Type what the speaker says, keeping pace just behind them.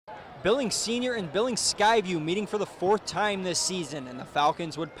Billings Senior and Billings Skyview meeting for the 4th time this season, and the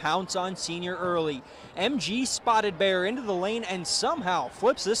Falcons would pounce on Senior early. MG spotted Bear into the lane and somehow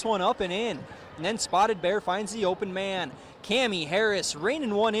flips this one up and in. And then Spotted Bear finds the open man. Cammie Harris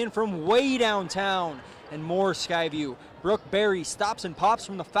raining one in from way downtown. And more Skyview. Brooke Berry stops and pops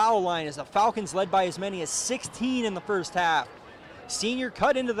from the foul line as the Falcons led by as many as 16 in the first half. Senior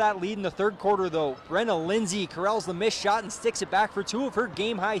cut into that lead in the third quarter though. Brenna Lindsay corrals the missed shot and sticks it back for 2 of her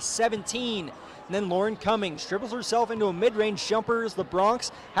game-high 17. And then Lauren Cummings dribbles herself into a mid-range jumper as the Bronx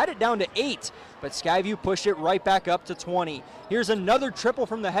had it down to 8, but Skyview pushed it right back up to 20. Here's another triple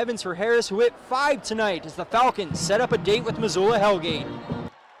from the heavens for Harris, who hit 5 tonight as the Falcons set up a date with Missoula Hellgate.